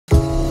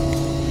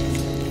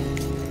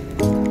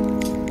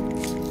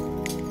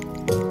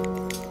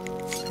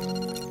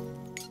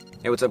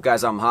Hey, what's up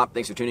guys? I'm Hop.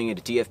 Thanks for tuning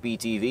into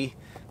TFBTV.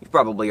 You've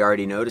probably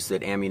already noticed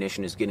that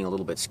ammunition is getting a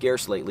little bit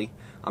scarce lately.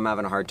 I'm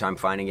having a hard time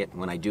finding it.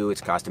 When I do,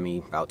 it's costing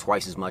me about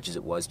twice as much as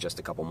it was just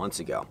a couple months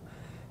ago.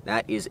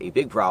 That is a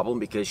big problem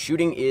because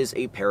shooting is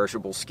a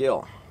perishable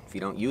skill. If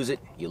you don't use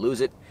it, you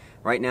lose it.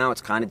 Right now, it's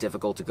kind of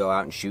difficult to go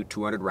out and shoot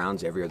 200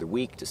 rounds every other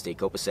week to stay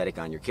copacetic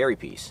on your carry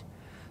piece.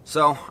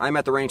 So, I'm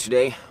at the range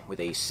today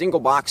with a single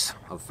box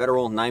of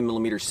Federal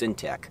 9mm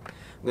Syntech.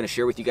 I'm going to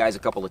share with you guys a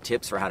couple of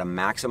tips for how to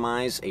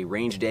maximize a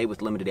range day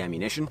with limited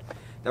ammunition.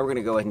 Then we're going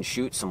to go ahead and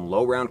shoot some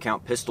low round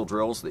count pistol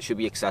drills that should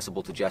be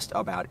accessible to just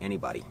about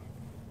anybody.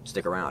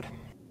 Stick around.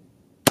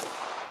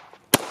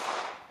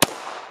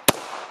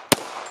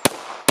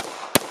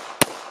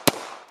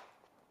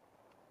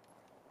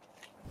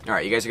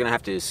 Alright, you guys are going to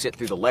have to sit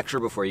through the lecture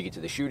before you get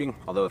to the shooting,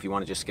 although if you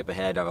want to just skip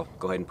ahead, I'll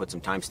go ahead and put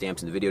some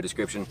timestamps in the video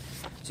description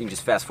so you can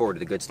just fast forward to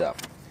the good stuff.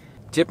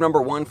 Tip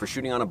number one for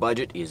shooting on a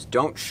budget is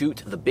don't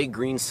shoot the big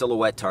green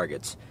silhouette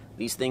targets.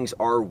 These things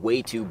are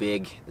way too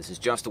big. This is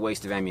just a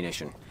waste of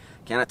ammunition.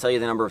 Cannot tell you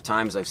the number of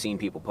times I've seen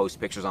people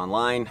post pictures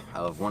online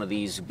of one of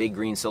these big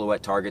green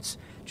silhouette targets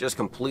just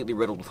completely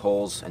riddled with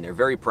holes, and they're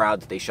very proud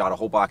that they shot a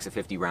whole box of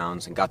 50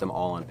 rounds and got them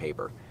all on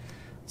paper.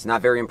 It's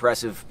not very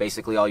impressive.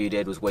 Basically all you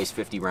did was waste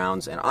 50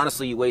 rounds, and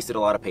honestly you wasted a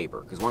lot of paper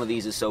because one of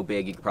these is so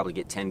big you could probably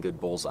get 10 good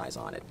bullseyes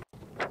on it.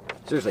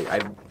 Seriously,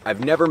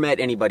 I've never met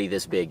anybody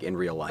this big in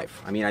real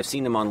life. I mean, I've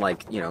seen them on,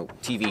 like, you know,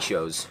 TV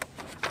shows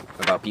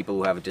about people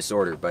who have a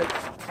disorder, but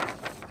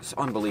it's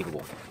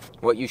unbelievable.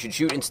 What you should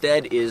shoot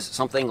instead is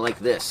something like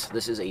this.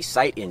 This is a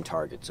sight-in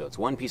target, so it's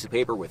one piece of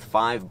paper with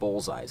 5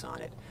 bullseyes on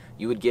it.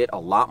 You would get a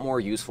lot more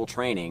useful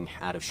training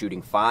out of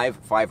shooting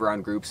 5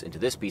 5-round groups into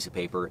this piece of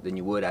paper than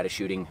you would out of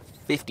shooting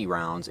 50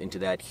 rounds into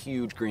that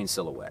huge green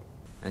silhouette.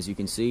 As you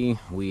can see,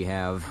 we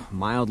have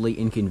mildly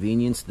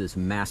inconvenienced this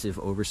massive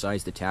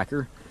oversized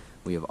attacker.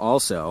 We have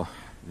also,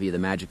 via the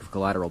magic of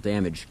collateral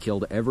damage,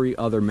 killed every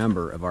other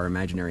member of our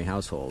imaginary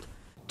household.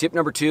 Tip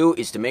number 2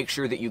 is to make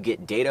sure that you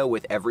get data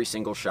with every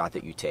single shot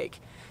that you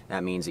take.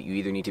 That means that you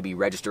either need to be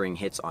registering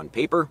hits on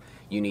paper,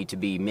 you need to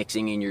be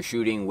mixing in your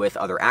shooting with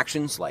other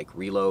actions like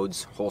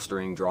reloads,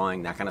 holstering,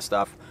 drawing, that kind of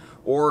stuff,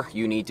 or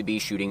you need to be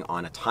shooting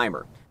on a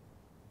timer.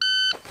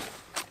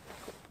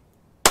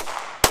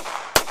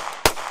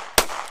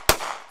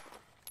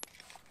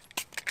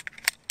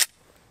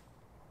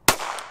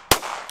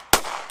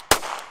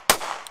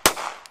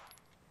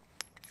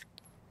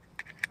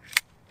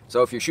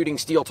 So if you're shooting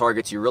steel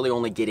targets, you're really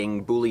only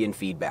getting Boolean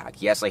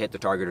feedback. Yes, I hit the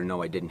target, or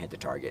no, I didn't hit the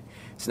target.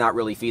 It's not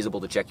really feasible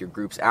to check your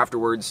groups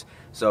afterwards,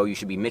 so you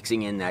should be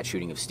mixing in that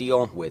shooting of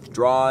steel with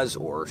draws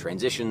or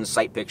transitions,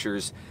 sight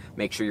pictures.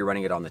 Make sure you're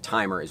running it on the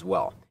timer as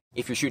well.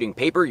 If you're shooting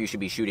paper, you should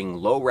be shooting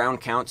low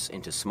round counts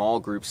into small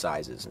group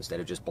sizes instead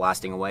of just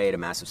blasting away at a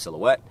massive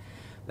silhouette.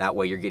 That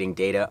way you're getting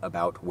data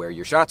about where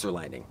your shots are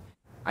landing.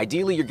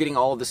 Ideally, you're getting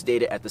all of this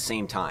data at the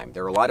same time.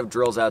 There are a lot of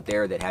drills out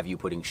there that have you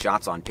putting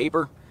shots on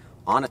paper,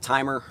 on a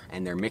timer,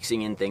 and they're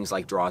mixing in things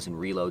like draws and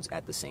reloads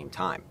at the same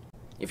time.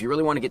 If you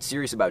really want to get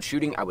serious about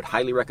shooting, I would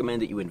highly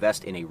recommend that you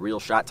invest in a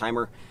real shot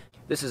timer.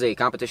 This is a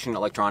Competition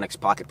Electronics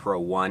Pocket Pro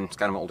 1. It's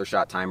kind of an older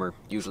shot timer.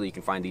 Usually you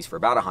can find these for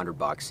about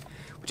 $100,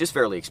 which is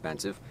fairly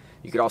expensive.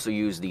 You could also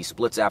use the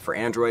Splits app for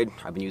Android.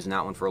 I've been using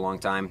that one for a long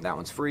time. That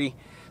one's free.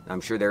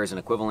 I'm sure there is an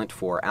equivalent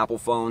for Apple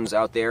phones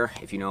out there.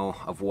 If you know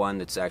of one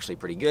that's actually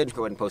pretty good,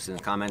 go ahead and post it in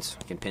the comments.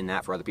 You can pin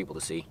that for other people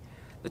to see.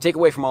 The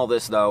takeaway from all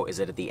this, though, is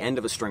that at the end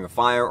of a string of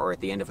fire or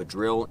at the end of a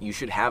drill, you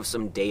should have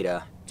some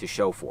data to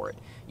show for it.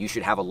 You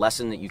should have a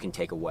lesson that you can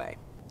take away.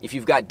 If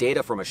you've got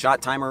data from a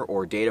shot timer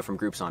or data from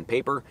groups on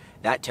paper,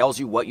 that tells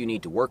you what you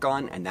need to work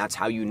on, and that's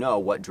how you know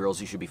what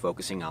drills you should be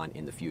focusing on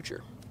in the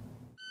future.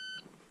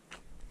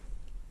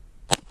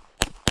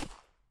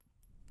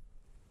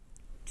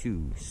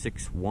 Two,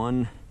 6,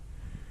 1.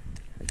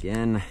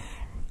 Again,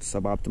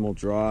 suboptimal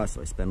draw,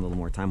 so I spend a little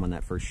more time on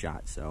that first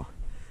shot.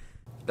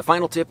 The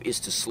final tip is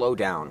to slow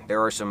down.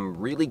 There are some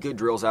really good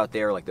drills out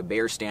there like the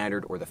Bear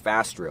Standard or the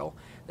Fast Drill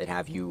that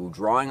have you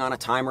drawing on a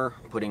timer,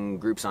 putting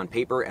groups on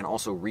paper, and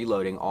also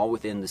reloading all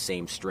within the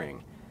same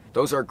string.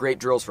 Those are great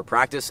drills for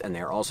practice, and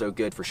they're also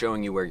good for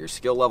showing you where your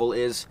skill level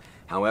is.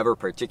 However,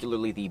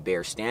 particularly the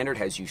Bear Standard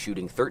has you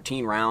shooting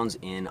 13 rounds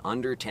in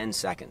under 10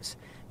 seconds.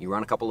 You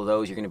run a couple of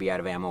those, you're going to be out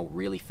of ammo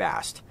really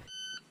fast.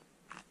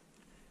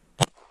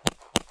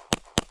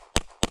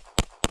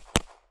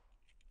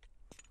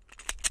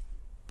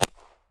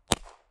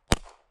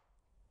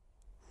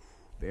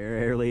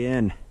 Barely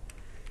in.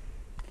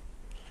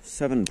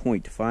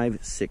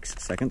 7.56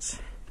 seconds.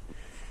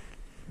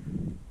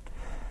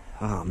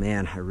 Oh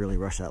man, I really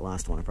rushed that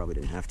last one. I probably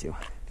didn't have to.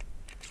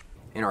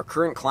 In our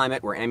current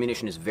climate where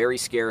ammunition is very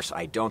scarce,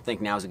 I don't think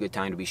now's a good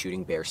time to be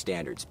shooting Bear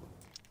Standards.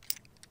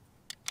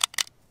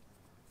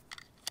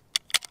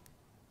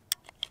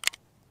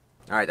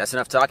 Alright, that's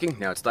enough talking.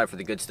 Now it's time for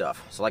the good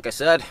stuff. So like I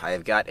said, I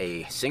have got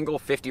a single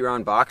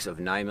 50-round box of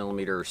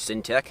 9mm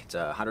Syntech. It's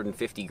a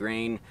 150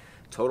 grain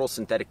total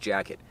synthetic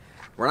jacket.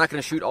 We're not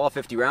going to shoot all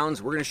 50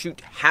 rounds, we're going to shoot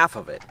half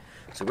of it.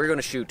 So we're going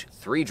to shoot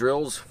 3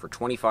 drills for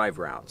 25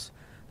 rounds.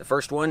 The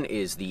first one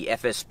is the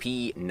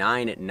FSP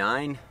 9 at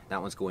 9.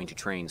 That one's going to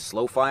train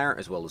slow fire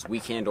as well as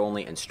weak hand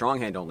only and strong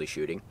hand only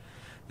shooting.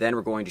 Then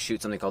we're going to shoot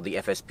something called the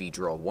FSP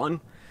Drill 1.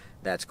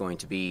 That's going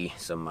to be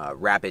some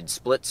rapid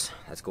splits.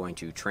 That's going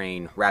to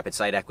train rapid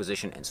sight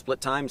acquisition and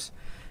split times.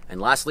 And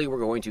lastly, we're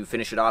going to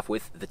finish it off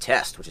with the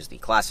test, which is the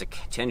classic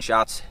 10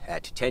 shots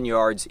at 10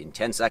 yards in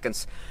 10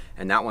 seconds.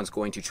 And that one's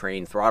going to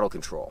train throttle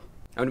control.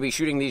 I'm going to be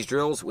shooting these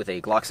drills with a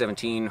Glock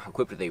 17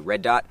 equipped with a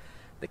red dot.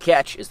 The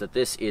catch is that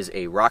this is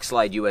a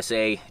RockSlide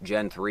USA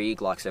Gen 3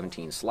 Glock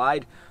 17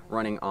 slide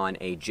running on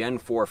a Gen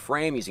 4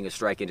 frame using a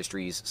Strike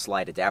Industries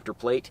slide adapter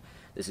plate.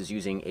 This is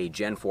using a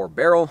Gen 4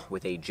 barrel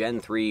with a Gen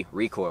 3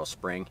 recoil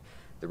spring.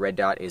 The red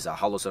dot is a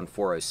Holosun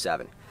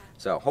 407.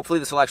 So hopefully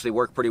this will actually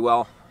work pretty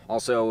well.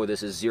 Also,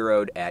 this is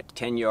zeroed at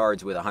 10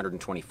 yards with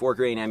 124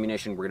 grain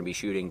ammunition. We're going to be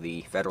shooting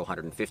the Federal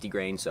 150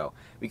 grain, so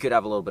we could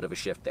have a little bit of a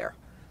shift there.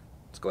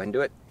 Let's go ahead and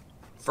do it.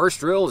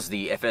 First drill is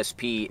the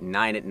FSP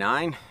 9 at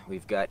 9.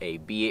 We've got a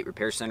B8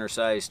 repair center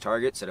size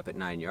target set up at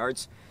 9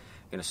 yards.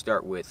 Going to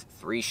start with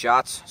 3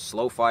 shots,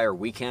 slow fire,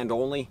 weak hand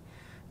only.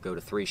 Go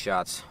to 3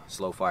 shots,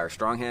 slow fire,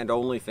 strong hand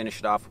only. Finish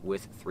it off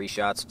with 3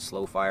 shots,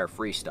 slow fire,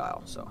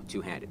 freestyle. So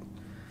two-handed.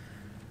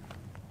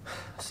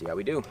 See how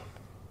we do.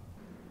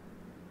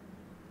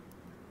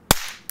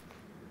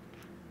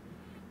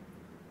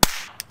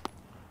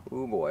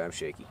 Ooh boy, I'm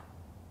shaky.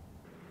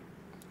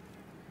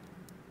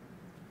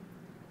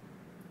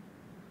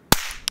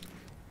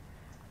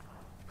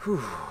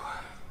 Whew.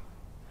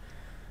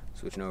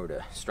 Switching over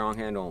to strong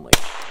hand only.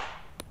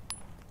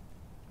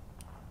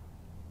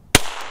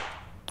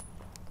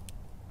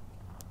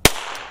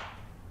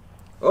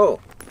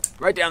 Oh,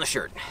 right down the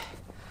shirt.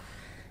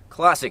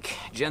 Classic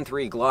Gen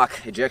 3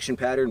 Glock ejection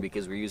pattern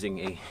because we're using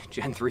a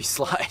Gen 3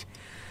 slide.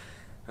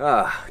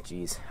 Ah,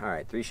 geez. All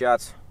right, 3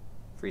 shots,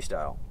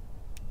 freestyle.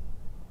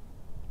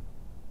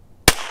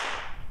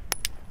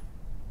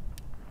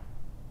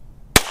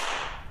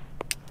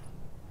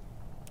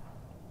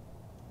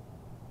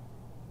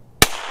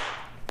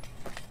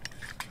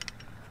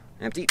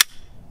 Empty.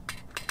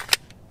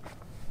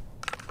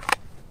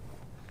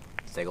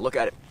 Let's take a look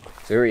at it.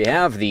 So here you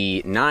have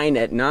the 9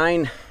 at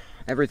 9.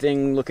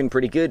 Everything looking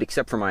pretty good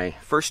except for my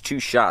first 2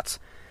 shots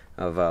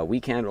of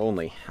weak hand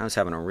only. I was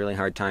having a really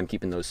hard time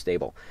keeping those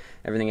stable.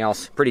 Everything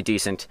else pretty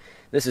decent.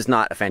 This is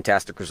not a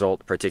fantastic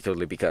result,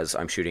 particularly because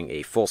I'm shooting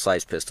a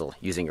full-size pistol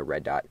using a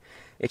red dot.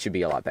 It should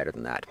be a lot better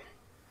than that.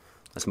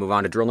 Let's move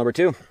on to drill number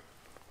 2.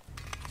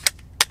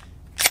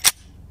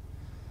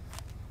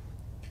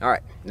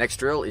 Alright, next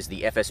drill is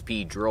the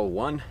FSP Drill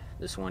 1.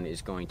 This one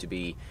is going to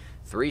be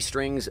 3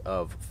 strings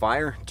of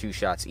fire, 2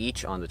 shots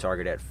each on the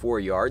target at 4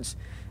 yards.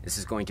 This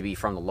is going to be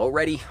from the low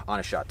ready on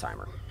a shot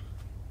timer.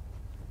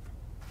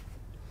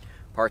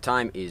 Part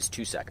time is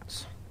 2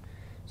 seconds.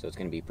 So it's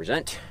going to be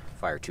present,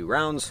 fire 2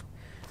 rounds,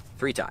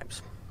 3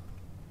 times.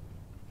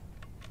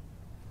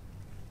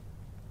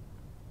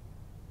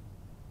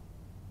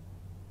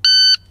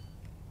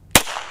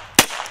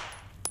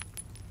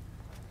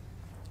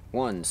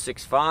 One,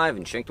 6, 5,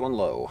 and shanked one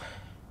low.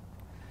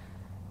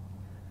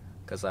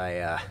 Because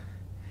I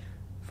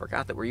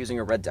forgot that we're using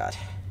a red dot.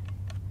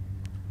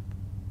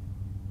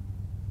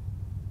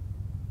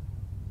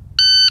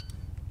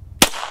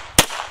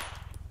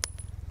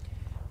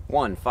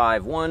 One,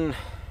 5, 1.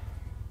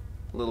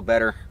 A little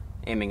better.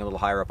 Aiming a little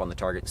higher up on the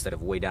target instead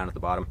of way down at the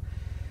bottom.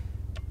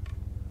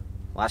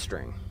 Last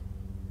string.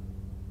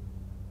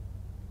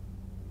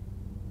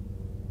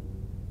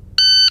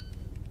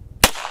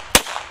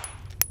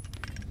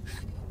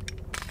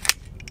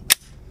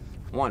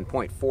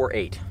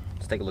 1.48.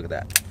 Let's take a look at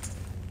that.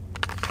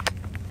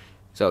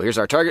 So here's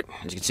our target.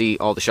 As you can see,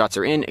 all the shots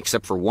are in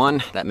except for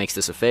one. That makes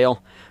this a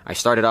fail. I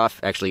started off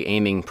actually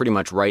aiming pretty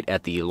much right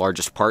at the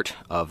largest part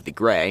of the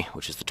gray,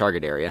 which is the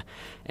target area.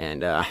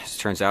 And as it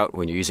turns out,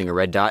 when you're using a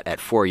red dot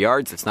at 4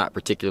 yards, it's not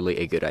particularly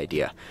a good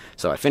idea.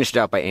 So I finished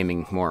out by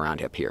aiming more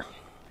around up here.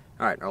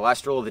 All right, our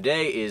last drill of the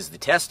day is the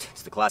test.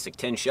 It's the classic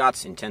 10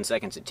 shots in 10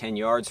 seconds at 10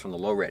 yards from the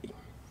low ready.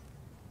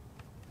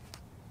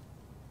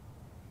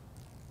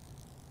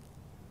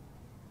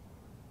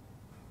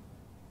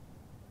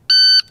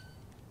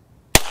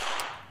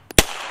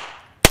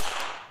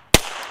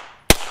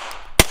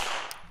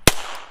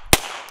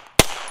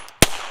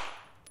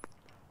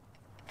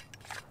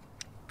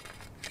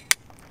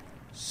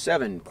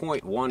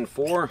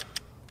 .14.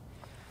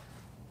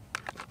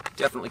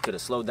 Definitely could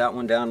have slowed that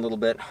one down a little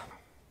bit.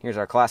 Here's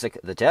our classic,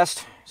 the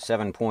test,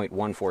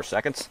 7.14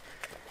 seconds.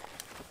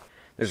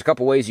 There's a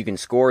couple ways you can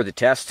score the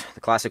test. The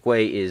classic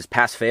way is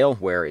pass-fail,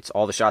 where it's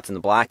all the shots in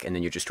the black, and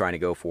then you're just trying to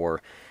go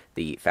for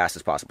the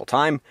fastest possible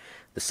time.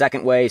 The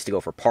second way is to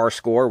go for par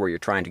score, where you're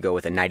trying to go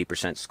with a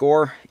 90%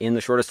 score in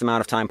the shortest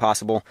amount of time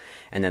possible.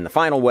 And then the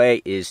final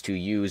way is to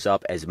use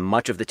up as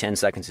much of the 10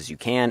 seconds as you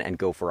can and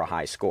go for a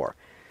high score.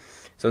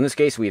 So in this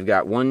case, we've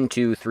got 1,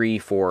 2, 3,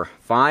 4,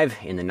 5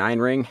 in the 9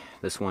 ring.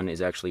 This one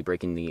is actually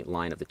breaking the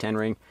line of the 10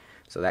 ring,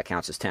 so that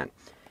counts as 10.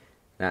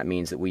 That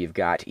means that we've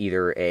got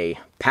either a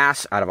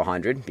pass out of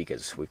 100,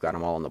 because we've got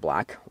them all in the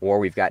black, or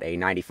we've got a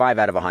 95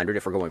 out of 100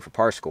 if we're going for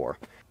par score.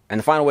 And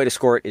the final way to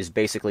score it is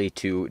basically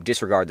to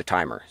disregard the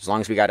timer. As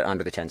long as we got it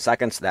under the 10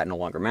 seconds, that no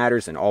longer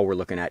matters, and all we're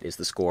looking at is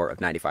the score of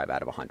 95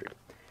 out of 100.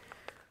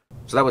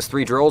 So that was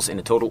 3 drills in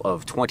a total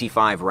of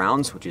 25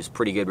 rounds, which is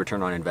pretty good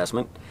return on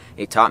investment.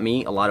 It taught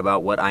me a lot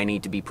about what I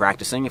need to be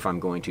practicing if I'm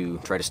going to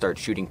try to start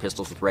shooting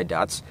pistols with red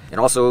dots. It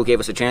also gave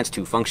us a chance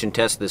to function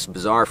test this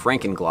bizarre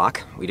Franken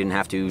Glock. We didn't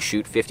have to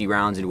shoot 50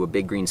 rounds into a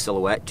big green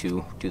silhouette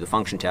to do the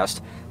function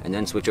test and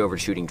then switch over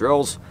to shooting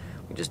drills.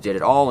 We just did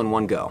it all in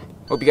one go.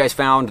 Hope you guys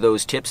found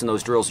those tips and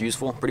those drills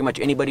useful. Pretty much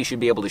anybody should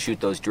be able to shoot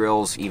those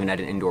drills, even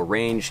at an indoor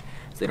range.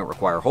 They don't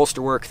require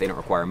holster work, they don't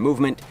require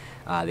movement,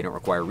 they don't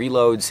require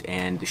reloads,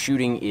 and the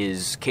shooting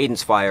is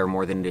cadence fire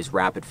more than it is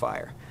rapid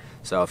fire.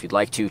 So if you'd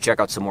like to check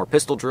out some more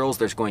pistol drills,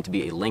 there's going to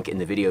be a link in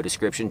the video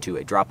description to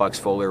a Dropbox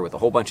folder with a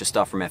whole bunch of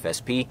stuff from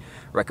FSP.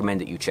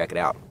 Recommend that you check it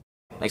out.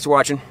 Thanks for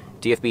watching.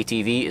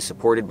 TFBTV is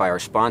supported by our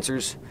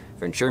sponsors,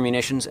 Ventura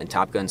Munitions and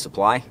Top Gun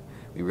Supply.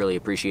 We really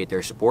appreciate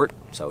their support,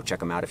 so check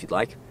them out if you'd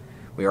like.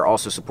 We are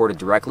also supported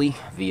directly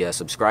via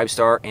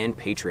Subscribestar and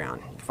Patreon.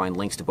 You can find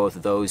links to both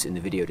of those in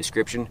the video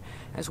description,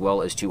 as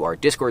well as to our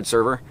Discord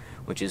server,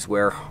 which is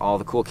where all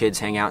the cool kids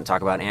hang out and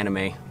talk about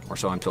anime, or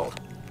so I'm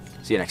told.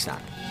 See you next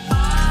time.